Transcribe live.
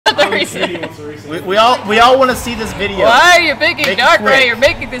The reset. We all want to see this video. Why are you making Darkrai? You're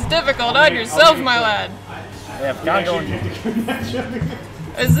making this difficult on yourself, my lad. Yeah, Picano going.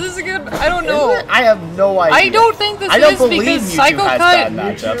 Is this a good? I don't know. I have no idea. I don't think this is because Psycho Cut.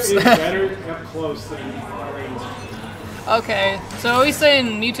 Mewtwo is better up close than range. Okay, so he's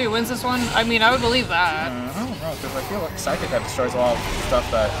saying Mewtwo wins this one? I mean, I would believe that. I don't know, because I feel like Psychic Type destroys a lot of stuff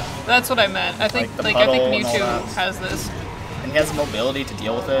that... That's what I meant. I think, like I think Mewtwo has this. And he has the mobility to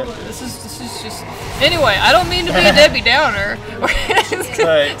deal with it. This is just... Anyway, I don't mean to be a Debbie Downer.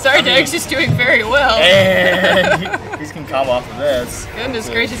 SorryTag's just doing very well. And he's gonna come off of this. Goodness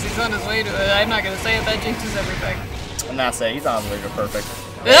gracious, he's on his way to it. I'm not gonna say it, that jinxes everything. I'm not saying he's on his way to perfect.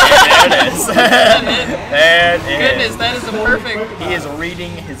 There it is. There it is. Goodness, that is a perfect. He is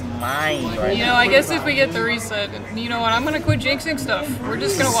reading his mind right now. I guess if we get the reset, you know what? I'm gonna quit jinxing stuff. We're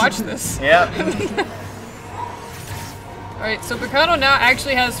just gonna watch this. Yep. Alright, so Picano now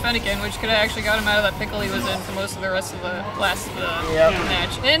actually has Fennekin, which could have actually got him out of that pickle he was in for most of the rest of the last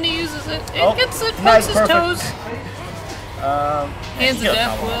match. And he uses it. It gets it, pokes his toes. Hands of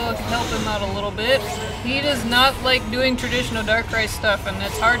Death will help him out a little bit. He does not like doing traditional Darkrai stuff, and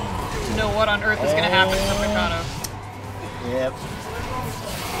it's hard to know what on earth is going to happen to Picano. Yep.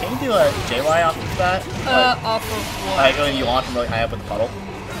 Can you do a JY off of that? Off of what? Like when you launch him really high up with the puddle?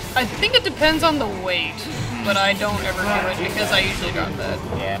 I think it depends on the weight, but I don't ever do it because I usually drop that.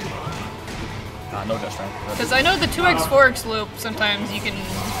 Yeah. No dust strength. Because I know the 2x, 4x loop, sometimes you can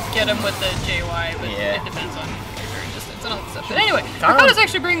get him with the JY, but it depends on distance and all that stuff. But anyway, Picano's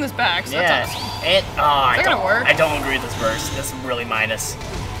actually bringing this back, so that's awesome. And, is that gonna work? I don't agree with this burst. This is really minus.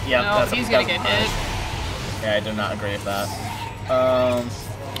 Yep, no, he's gonna get hit. Yeah, I do not agree with that.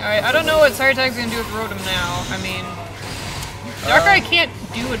 Alright, I don't know what SorryTag's gonna do with Rotom now. I mean, Darkrai can't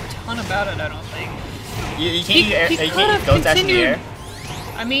do a ton about it, I don't think. You can't Ghost Dash in the air?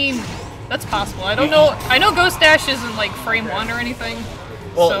 I mean, that's possible. I don't know. I know Ghost Dash isn't like frame 1 or anything.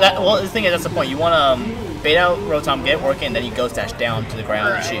 Well, so. The thing is, that's the point. You want to bait out Rotom, get it working, and then you Ghost Dash down to the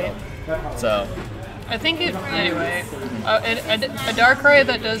ground with shield. So. I think anyway, a Darkrai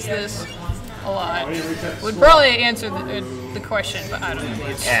that does this a lot would probably answer the question, but I don't know the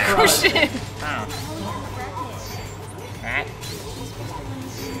answer to the question.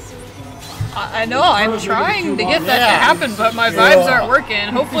 I know, I'm trying to get that to happen, but my vibes aren't working.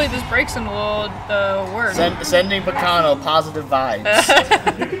 Hopefully this Braixen will work. Sending Picano positive vibes.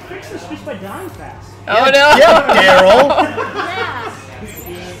 You can fix this just by dying fast. Oh no! Yeah, Daryl!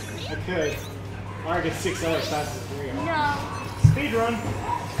 I could. Or I get 6 hours fast as 3 hours. No. Speed run!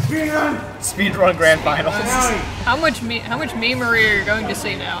 Speed run! Speed run grand finals. How much memery are you going to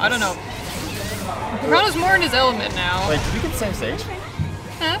see now? I don't know. Picano's more in his element now. Wait, did we get the same stage?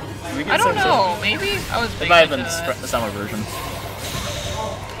 Huh? I don't know. Maybe I was. It might have been the summer version.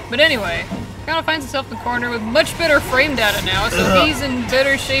 But anyway, Picano finds himself in the corner with much better frame data now, so he's in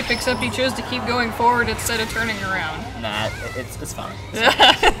better shape. Except he chose to keep going forward instead of turning around. Nah, it's fine.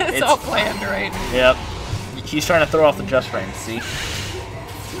 It's all planned, right? Yep. He's trying to throw off the just frame. See?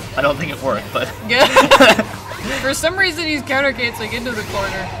 I don't think it worked, but. For some reason, he's counter-canceling into the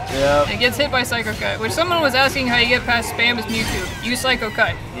corner. Yep. And gets hit by Psycho Cut, which someone was asking how you get past spam as Mewtwo. Use Psycho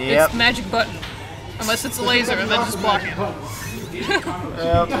Cut. Yep. It's magic button. Unless it's a laser, then just block it.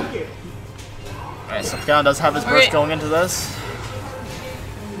 Yep. Alright, so Picano does have his burst going into this.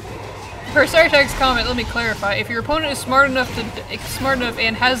 For SorryTag's comment, let me clarify. If your opponent is smart enough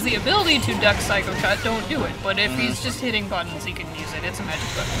and has the ability to duck Psycho Cut, don't do it. But if he's just hitting buttons, he can use it. It's a magic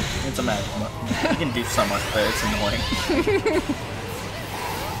button. It's a magic button. You can do so much, but it's annoying.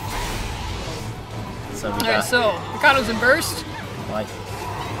 Alright, so Picano's in burst. Like,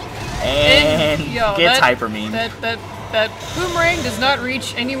 and gets hyper meme. That boomerang does not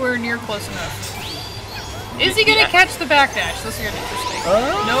reach anywhere near close enough. Is he gonna catch the backdash? This is gonna be interesting.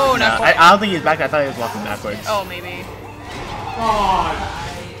 No, not quite. I don't think he's back. I thought he was walking backwards. Oh, maybe.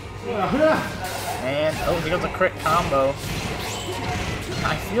 And here goes a crit combo.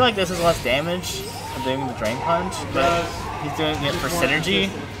 I feel like this is less damage than doing the Drain Punch, but he's doing it for synergy.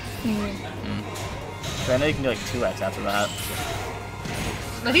 So I know you can do like 2x after that.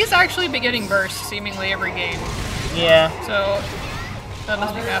 But he's actually been getting burst seemingly every game. Yeah. So that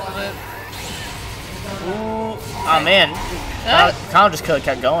must be half of it. Ooh. Oh man. Picano just could have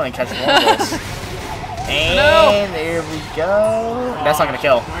kept going and catch more goals. And there we go. That's not gonna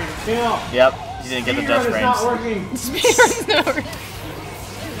kill. Yep. He didn't get the just frames. Speedrun's not working.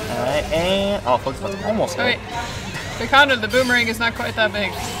 Alright, and Focus Button almost hit. Alright. Picano, the boomerang is not quite that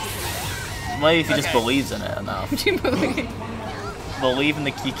big. Maybe if he just believes in it enough. Believe in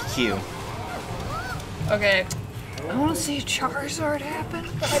the QQ. Okay. I want to see Charizard happen,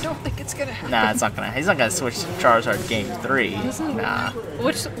 but I don't think it's gonna happen. Nah, it's not gonna. He's not gonna switch to Charizard Game 3. Nah.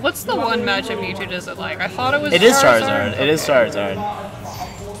 What's the one matchup Mewtwo does it like? I thought it was. It is Charizard. It is Charizard.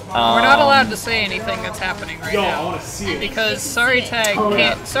 We're not allowed to say anything that's happening right now because SorryTag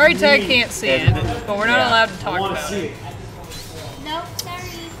can't see it, but we're not allowed to talk about it. Nope, sorry.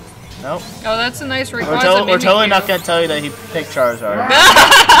 Nope. Oh, that's a nice We're totally not gonna tell you that he picked Charizard.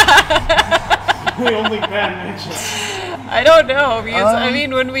 The only bad mention. I don't know because I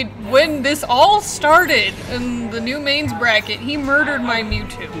mean when this all started in the new mains bracket, he murdered my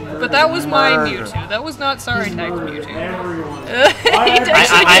Mewtwo, but that was my Mewtwo. That was not SorryTag's Mewtwo.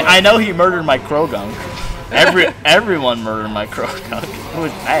 I know he murdered my Krogunk. Everyone murdered my Krogunk. It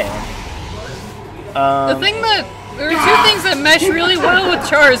was bad. There are two things that mesh really well with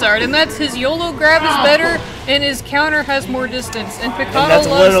Charizard, and that's his YOLO grab is better, and his counter has more distance. And Picano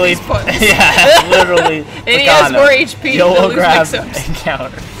loves these buttons. Yeah, literally. And he has more HP YOLO to grabs lose and mix-ups.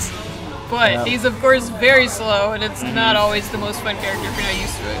 counters. But he's of course very slow, and it's not always the most fun character if you're not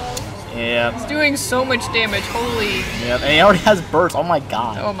used to it. Yeah. He's doing so much damage, holy. Yeah, and he already has burst. Oh my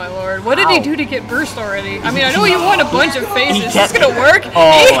god. Oh my lord. What did he do to get burst already? I mean, I know he won a bunch of phases. Is this gonna work?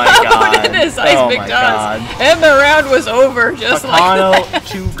 Oh my god. He his Ice Big Dodge. God. And the round was over just Picano, like that.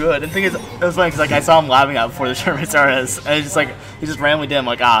 too good. And the thing is, it was funny because like, I saw him laughing out before the tournament started, and it's just like, he just randomly did it. I'm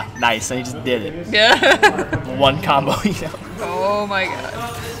like, ah, nice. And he just did it. Yeah. One combo, you know. Oh my god.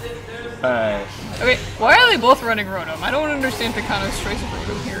 Alright. Okay, why are they both running Rotom? I don't understand Picano's choice of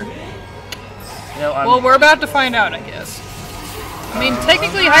Rotom here. You know, Well, we're about to find out, I guess. I mean,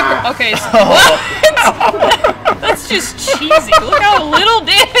 technically, okay, so what? That's just cheesy. Look how little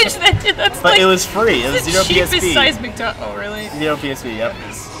damage that did. That's but like it was free. It was the 0 cheapest PSP. seismic touch. Oh, really? 0 PSP, yep.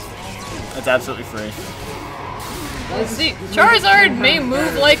 It's absolutely free. Let's see. Charizard may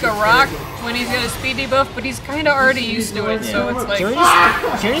move like a rock when he's got a speed debuff, but he's kind of already used to it, so it's like...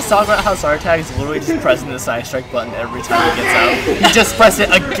 Can we just talk about how SorryTag is literally just pressing the side strike button every time he gets out? He just pressed it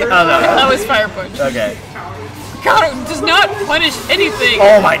again. Oh, no. That was Fire Punch. Okay. God, does not punish anything.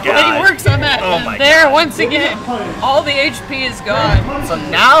 Oh my god. But he works on that. Oh my there, god. once again, all the HP is gone. So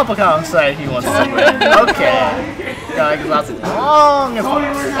now Picano decided he wants to win. Okay. Gotta get lots of long as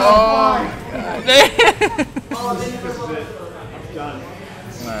possible. Oh, God.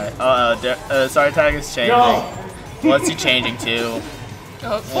 Alright. SorryTag is changing. What's he changing to?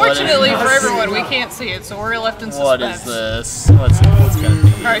 Fortunately for everyone, we can't see it, so we're left in suspense. What is this? What's gonna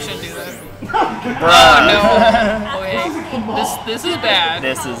be? Probably shouldn't do that. Bruh. Oh no! Okay, this is bad.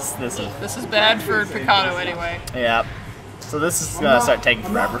 This is bad for Picano anyway. Yeah. So this is gonna start taking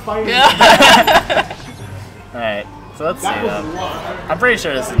forever. Yeah. Alright. So let's see. I'm pretty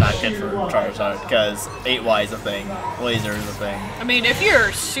sure this is not good for Charizard because 8Y is a thing, Laser is a thing. I mean, if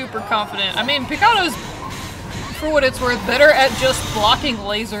you're super confident, I mean, Picano's, for what it's worth, better at just blocking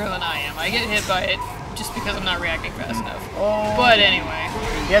laser than I am. I get hit by it just because I'm not reacting fast enough. Oh. But anyway.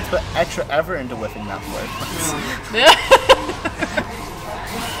 You have to put extra effort into whiffing that flip.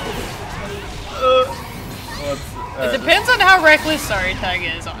 It depends on how reckless SorryTag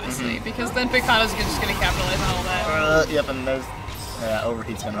is, honestly, because then Picano's just going to capitalize on all that. Yep, and there's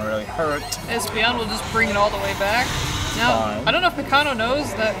overheat's gonna really hurt. Espeon will just bring it all the way back. Now, Fine. I don't know if Picano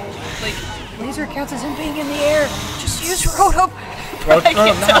knows that, like, laser counts as him being in the air. Just use Rotom. No.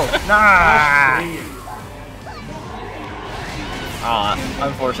 Nah.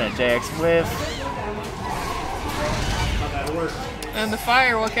 Unfortunate JX whiff. And the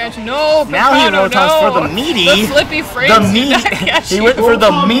fire will catch. No, Picano, Now he Rotoms for the meaty. The flippy frames do not catch He you. went for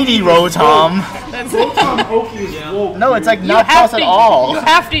the meaty Rotom. That's No, it's like not plus at all. You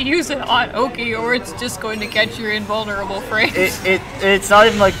have to use it on Oki, or it's just going to catch your invulnerable frames. It's not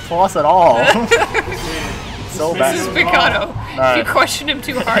even like plus at all. So bad. This is Picano. Right. If you question him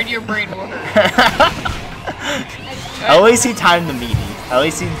too hard, your brain will hurt. At least he timed the meaty. At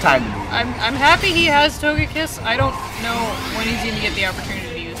least he timed the meaty. I'm happy he has Togekiss. I don't know when he's going to get the opportunity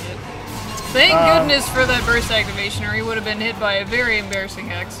to use it. Thank goodness for that burst activation, or he would have been hit by a very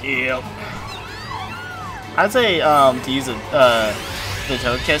embarrassing X. Yep. I'd say to use the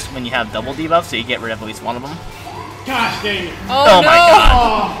Togekiss when you have double debuff, so you get rid of at least one of them. Gosh dang it. Oh, my no.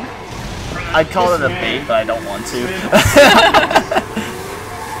 god. I'd call it a bait, but I don't want to.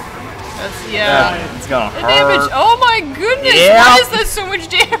 It's gonna the hurt. damage. Oh my goodness! Yeah. Why is that so much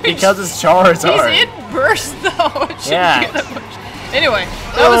damage? Because it's Charizard. He's in burst though. It shouldn't get that much. Anyway,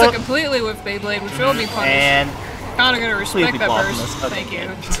 that was a completely whiff Beyblade, which will be punished. And kind of gonna respect that burst. this. Okay. Thank you.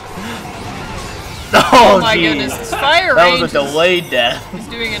 Oh my geez. goodness, this fire That range was a delayed death. is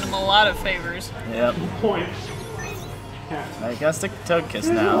doing him a lot of favors. Yep. Point. I gotta stick to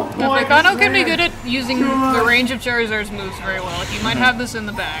Togekiss now. Now, Picano can be good at using the range of Charizard's moves very well. He might have this in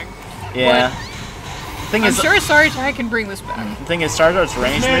the bag. Yeah. I'm sure SorryTag can bring this back. The thing is, Charizard's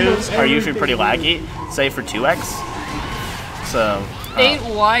range moves are usually pretty laggy, say for 2x. So.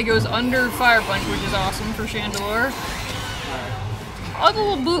 8Y goes under Fire Punch, which is awesome for Chandelure. A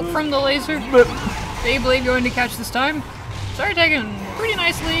little boot from the laser. Beyblade going to catch this time. Sorry, taking pretty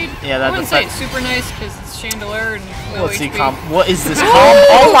nice lead. Yeah, I wouldn't say it's super nice because it's Chandelure and low HP. What is this combo?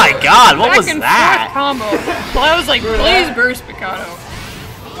 Oh my god, what was that? Combo. Well, I was like, please burst Picano.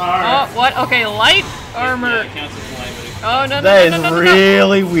 Oh, what? Okay, light armor. Oh, no. That is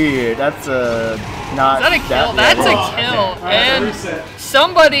really weird. That's not. Is that a kill? That's a kill. And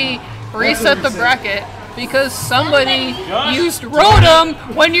somebody reset the bracket because somebody used Rotom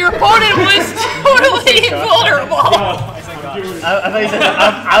when your opponent was totally invulnerable. I thought you said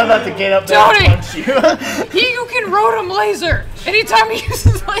I'm about to get up there and punch you. You can Rotom laser anytime he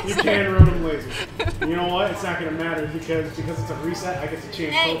uses laser. You can Rotom laser. You know what? It's not gonna matter because it's a reset. I get to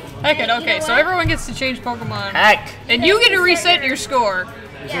change Pokemon. Heck it. Okay, so everyone gets to change Pokemon. Heck. And you get to reset your score.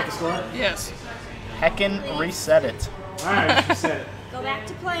 Reset the score? Yes. Heckin' reset it. All right, reset it. Go back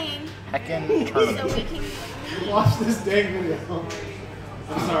to playing. Heckin' So turn we can. Watch this dang video.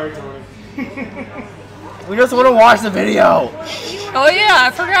 I'm sorry, Tony. We just want to watch the video. Oh yeah,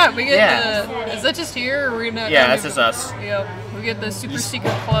 I forgot. We get the. Is that just here, or we not? Yeah, that's just us. Yep. We get the super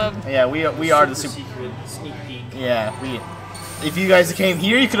secret club. Yeah, we are the super. Yeah, If you guys came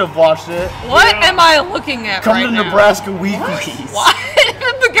here, you could have watched it. What am I looking at Come right to now? Nebraska weeklies. What?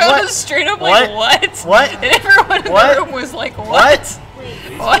 The guy was straight up like, what? What? And everyone in the room was like, what?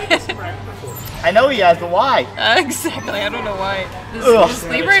 What? I know he has, but why? Exactly, I don't know why. Does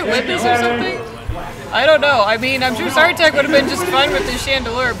Libre win this or something? I don't know. I mean, I'm sure SorryTag would have been just fine with this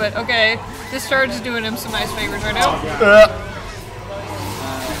Chandelure, but okay. This charge is doing him some nice favors right now.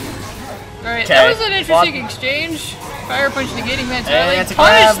 Alright, that was an interesting exchange. Fire Punch negating that entirely.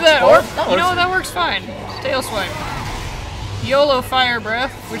 Punish that, or you know, that works fine. Tail Swipe. YOLO Fire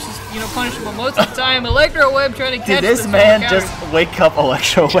Breath, which is, you know, punishable most of the time. Electro Web trying to catch this man just wake up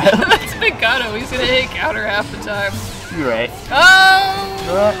Electro Web. That's Picano. He's gonna hit counter half the time. You're right.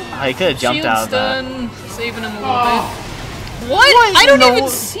 Oh! He could have jumped out of that. Stun, saving him a little bit. What? I don't even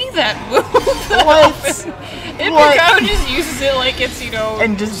see that move. What? And Picano just uses it like it's, you know...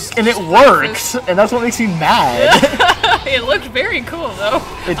 And it works, and that's what makes me mad. It looked very cool, though.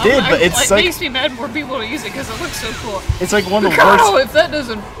 It did, but it's like... It makes me mad more people to use it, because it looks so cool. It's like one of the Picano, worst... if that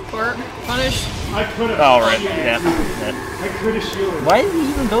doesn't work, punish. I could have... Oh, right, yeah. I could have shielded. Why did he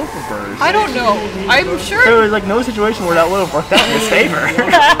even go for burst? I don't know. I'm sure... There was like no situation where that would have worked out in his favor.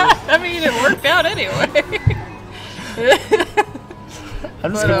 I mean, it worked out anyway.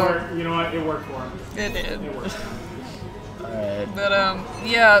 I'm just you know what? It worked for him. It did. It worked. Alright. But,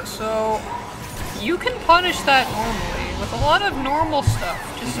 yeah, so... You can punish that normally with a lot of normal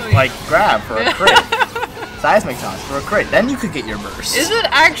stuff, just so you like grab for a crit. Seismic Toss for a crit. Then you could get your burst. Is it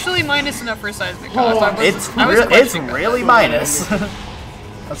actually minus enough for Seismic Toss? It's really minus.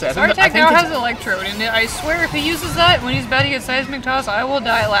 SorryTag now has Electrode, and I swear if he uses that when he's about to get Seismic Toss, I will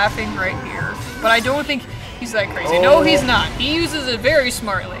die laughing right here. But I don't think he's that crazy. No, he's not. He uses it very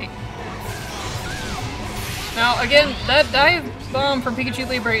smartly. Now, again, that dive bomb from Pikachu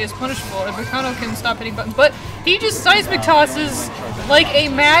Libre is punishable, and Picano can stop hitting buttons, but he just Seismic Tosses like a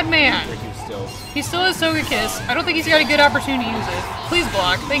madman. He still has Togekiss. I don't think he's got a good opportunity to use it. Please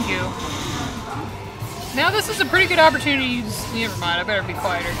block. Thank you. Now this is a pretty good opportunity to use... Never mind, I better be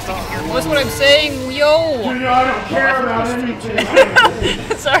quieter because I can hear most of what I'm saying. Yo! I don't care about anything.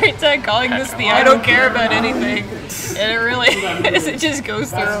 SorryTag calling this the I don't care about anything. And it really is. It just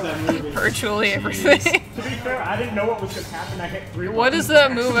goes through virtually everything. To be fair, I didn't know what was going to happen. I hit 3 What is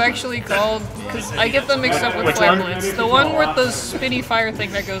that move actually called? Because I get them mixed up with Flare Blitz. The one with the spinny fire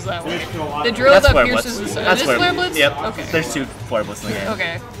thing that goes that way. The drill that pierces the side. Is this Flare Blitz? Yep. Okay. There's 2 Flare Blitz in the game.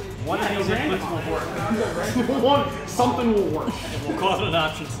 Okay. One of these inputs will work. Something will work. We'll call it an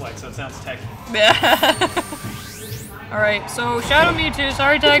option select, so it sounds technical. Alright, so Shadow Mewtwo,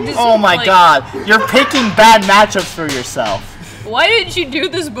 SorryTag just... Oh my god, you're picking bad matchups for yourself. Why didn't you do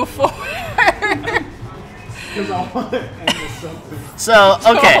this before? So,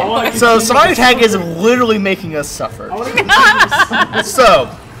 okay, so SorryTag is literally making us suffer. So,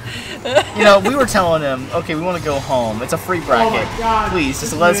 you know, we were telling him, okay, we want to go home. It's a free bracket. Please,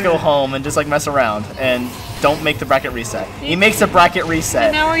 just let us go home and just like mess around and don't make the bracket reset. He makes the bracket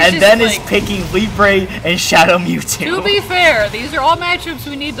reset and then is picking Libre and Shadow Mewtwo. To be fair, these are all matchups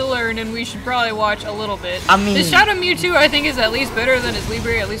we need to learn and we should probably watch a little bit. I mean, the Shadow Mewtwo I think is at least better than his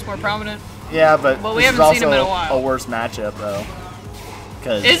Libre, at least more prominent. Yeah, but we this is haven't seen him in a also while. a worse matchup though.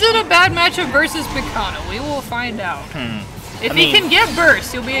 Is it a bad matchup versus Picano? We will find out. If he can get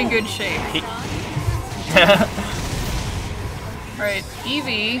burst, he'll be in good shape. Alright,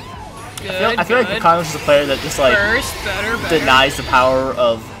 Eevee. Good, I feel like Picano's just a player that just like burst, better. denies the power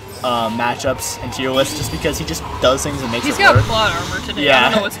of matchups and tier lists just because he just does things and makes He's it work. got plot armor today. Yeah. I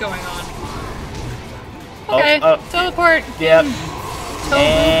don't know what's going on. Okay, teleport. Yep. Toe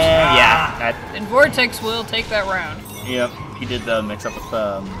And yeah. And Vortex will take that round. Yep. He did the mix up with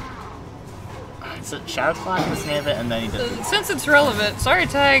is it Shadow Clock was the name of it, and then he did. Since it's relevant,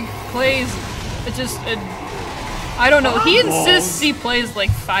 SorryTag plays. It's just. I don't know. He insists he plays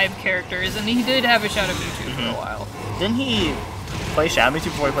like 5 characters, and he did have a Shadow Mewtwo for a while. Didn't he play Shadow Mewtwo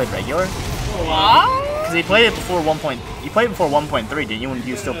before he played regular? What? Because he played it before 1. You played it before 1.3, didn't you? When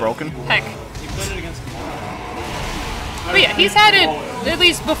he was still broken. Heck. You played it against But yeah, he's had it at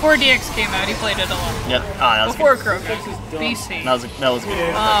least before DX came out. He played it a lot. Yep. Oh, that was Before good. Krogan. BC. That was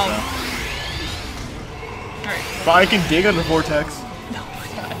good. Alright. But I can dig under Vortex.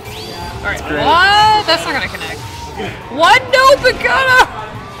 Alright. What? That's not gonna connect. What? No, Picano!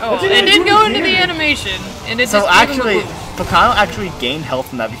 Oh, it did go into the animation. And it So just gave him actually, a boost. Picano actually gained health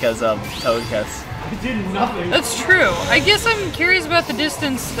from that because of Togekiss. It did nothing. That's true. I guess I'm curious about the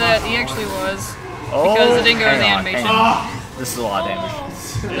distance that he actually was. Because it didn't go in the animation. This is a lot of damage.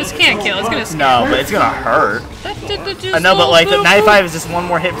 This can't kill. It's gonna scare. No, but it's gonna hurt. I know, but like the 95 is just one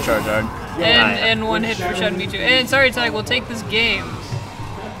more hit for Charizard. And 1 hit for Shadow Mewtwo. And SorryTag will take this game.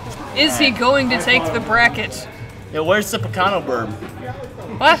 Is he going to take the bracket? Yeah, where's the Picano bird?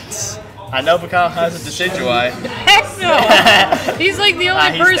 What? I know Picano has a Decidueye. Heck no! He's like the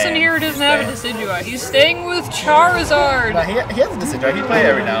only He's person staying. here who doesn't have a Decidueye. He's staying with Charizard. No, he has a Decidueye. He plays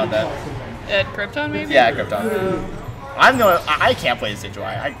every now and then. At Krypton, maybe? Yeah, Krypton. I can't play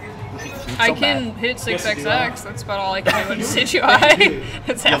Decidueye. I can hit 6XX. That's about all I can do with Decidueye.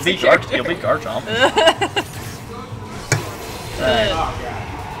 That's half the character. You'll beat Garchomp.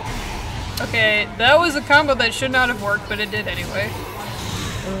 Okay, that was a combo that should not have worked, but it did anyway.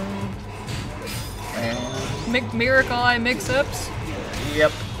 Miracle Eye mix-ups.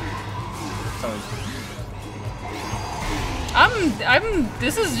 Yep.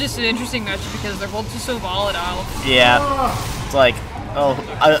 This is just an interesting matchup because they're both just so volatile. Yeah. It's like,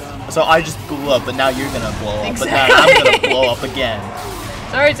 so I just blew up, but now you're gonna blow up, Exactly. but now I'm gonna blow up again.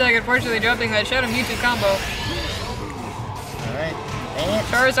 SorryTag unfortunately dropping that Shadow Mewtwo combo. Alright. And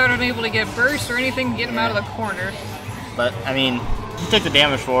Charizard unable to get burst or anything to get him out of the corner. but I mean, he took the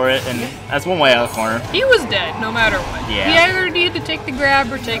damage for it, and that's one way out of the corner. He was dead no matter what. Yeah. He either needed to take the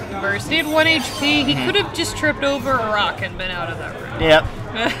grab or take the burst. He had 1 HP. He could have just tripped over a rock and been out of that room. Yep.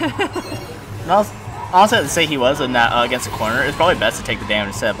 Honestly, I'd say he was in that against the corner. It's probably best to take the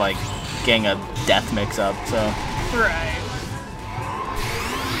damage instead of like getting a death mix-up. So. Right.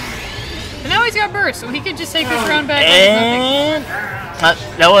 And now he's got burst, so he could just take this round back And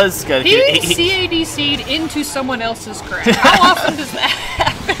that was good. He CADC'd into someone else's crap. How often does that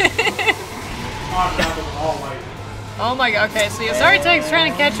happen? Oh my god, okay, so yeah, SorryTag's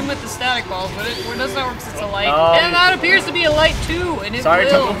trying to catch him with the static balls, but it does not work because it's a light. And that appears to be a light too, and it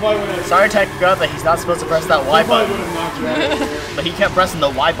will. SorryTag forgot that he's not supposed to press that Y button. But he kept pressing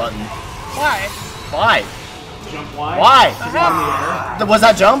the Y button. Why? Why? Jump Y? Why? Was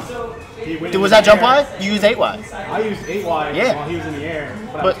that jump? Was that jump Y? You used 8Y. I used 8Y while he was in the air,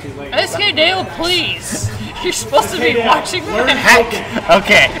 but I was too late. SK Dale, please. You're supposed to be watching that. Heck!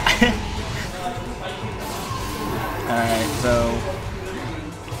 Okay. Alright, so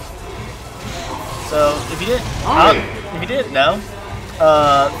if you didn't know,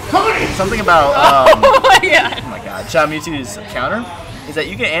 something about Oh my god. Shadow Mewtwo's counter is that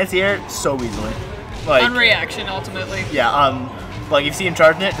you can anti-air so easily. Like On reaction, ultimately. yeah, like if you see him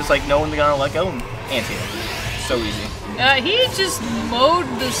charging it, just like no one's gonna let go and anti-air. So easy. He just mowed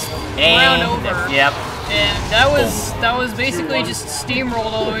this round over. Yep. And that was basically just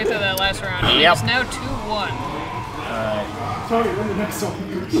steamrolled all the way through that last round. And Yep. it's now 2-1. Tony, win the next one.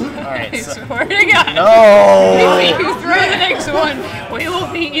 Alright. I So, swear to God. no! If you throw the next one, we will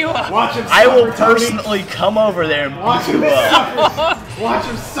beat you up. Watch him suffer, I will Tony. personally come over there and Watch beat him you up. suffer. Watch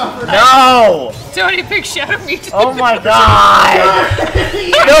him suffer. No! Tony, pick Shadow Mewtwo. Oh my god!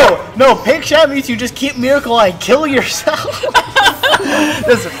 No, pick Shadow Mewtwo, just keep Miracle Eye, kill yourself!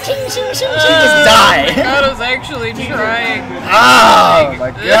 Just just die! God, I was actually trying. Oh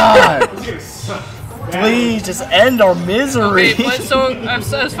my god! Please, just end our misery! Okay, but so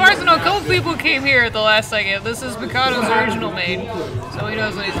as far as I know, a couple people came here at the last second. This is Picano's original main, so he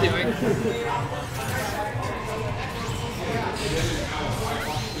knows what he's doing.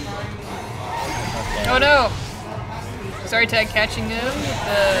 Oh no! SorryTag catching him with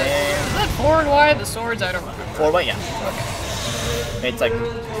the... Is that forward wide? The swords? I don't remember. Forward wide, yeah. Okay. It's like...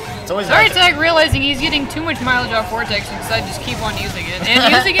 It's always SorryTag realizing he's getting too much mileage off Vortex and decided to just keep on using it.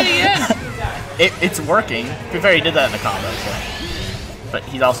 And using it again! It's working. To be fair, he did that in the combo, so. But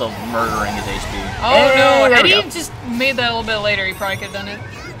he's also murdering his HP. Oh no! There Had we he go. just made that a little bit later, he probably could have done it.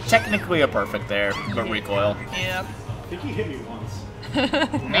 Technically a perfect there, but recoil. Yeah. I think he hit me once.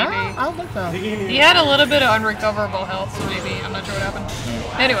 Maybe. I don't think so. He had a little bit of unrecoverable health, so maybe. I'm not sure what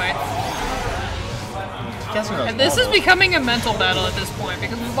happened. Anyway. And this is becoming a mental battle at this point,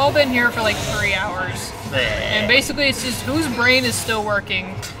 because we've all been here for like 3 hours. And basically it's just whose brain is still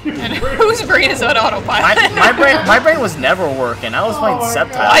working, and whose brain is on autopilot. my brain was never working. I was playing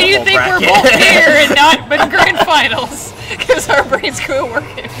subtitles. Why do you think we're both here and not been grand finals? Because our brains quit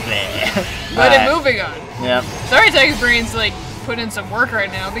working. But moving on. Yep. SorryTag's brain's like put in some work right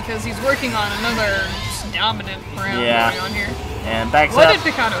now because he's working on another just dominant round going on here. And backs What up.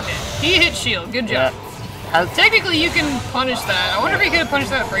 did Picano hit? He hit shield. Good job. Yeah. Technically, you can punish that. I wonder if he could have punished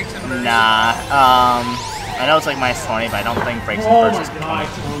that Braixen burst. Nah. I know it's like -20, but I don't think Braixen burst is good.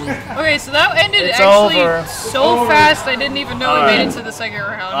 Okay, so that ended It's actually over. so fast. I didn't even know we made it to the second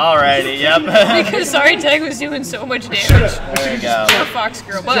round. Alrighty, yep. Because SorryTag was doing so much damage. There you go. Poor Fox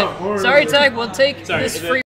Girl. But SorryTag will take this free.